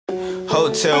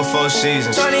Hotel 4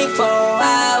 seasons, 24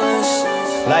 hours,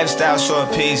 lifestyle so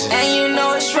appeasing. and you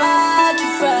know it's Rockie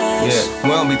fresh. Yeah, we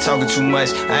don't be talking too much,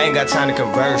 I ain't got time to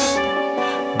converse.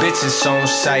 Bitches on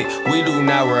sight, we do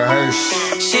not rehearse.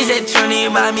 She said 20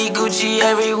 buy me Gucci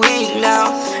every week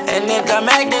now, and if I'm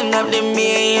acting up, then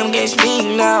me and him can't speak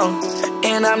now.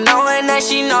 And I'm knowing that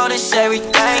she notice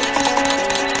everything,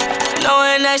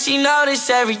 knowing that she notice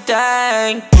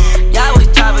everything. Y'all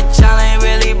was top of y'all ain't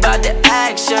really about the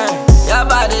action. Y'all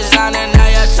about designer, now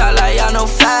y'all talk like y'all know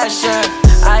fashion.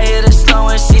 I hit her slow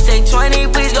and she say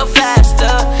 20, please go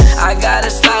faster. I got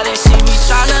a slide and she be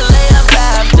tryna lay up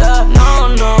after.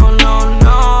 No, no, no,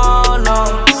 no, no.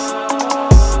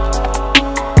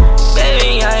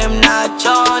 Baby, I am not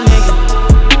your nigga.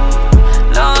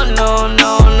 No, no,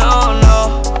 no, no,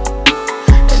 no.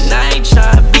 And I ain't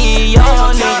tryna be your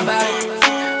nigga.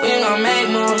 We gon' make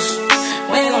moves.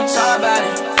 We gon' talk about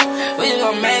it. We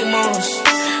gon' make moves.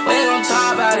 We gon'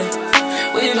 talk about it.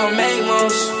 We gon' make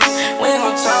moves. We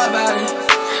gon' talk about it.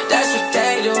 That's what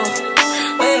they do.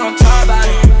 We gon' talk about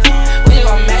it. We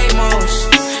gon' make moves.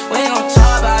 We gon'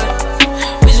 talk about it.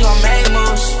 We just gon' make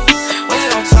moves. We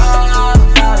gon' talk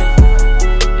about it.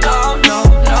 No, no,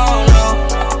 no, no.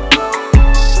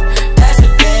 That's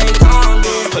what they gon'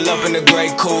 do. Pull up in the gray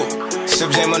coupe,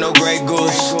 sip jam on no Grey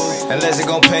Goose. Unless it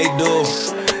gon' pay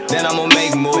dues, then I'ma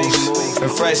make moves. Been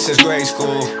fresh since grade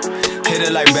school, hit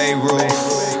it like Babe Ruth.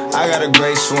 I got a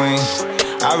great swing,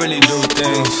 I really do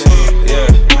things, yeah.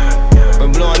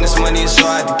 Been blowing this money, it's so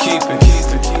hard to keep it,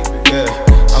 yeah.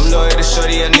 I'm loyal to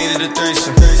shorty, I needed a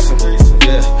threesome,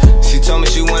 yeah. She told me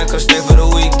she wanna come stay for the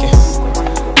weekend.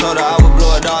 Told her I would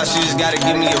blow it all, she just gotta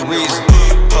give me a reason.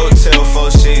 Hotel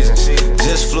 4 seasons,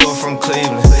 just flew from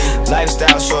Cleveland.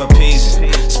 Lifestyle so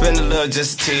appeasing, spend a little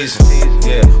just to tease her.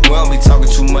 Yeah, we don't be talking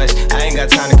too much, I ain't got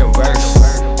time to converse.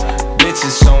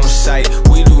 Bitches on sight,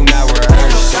 we do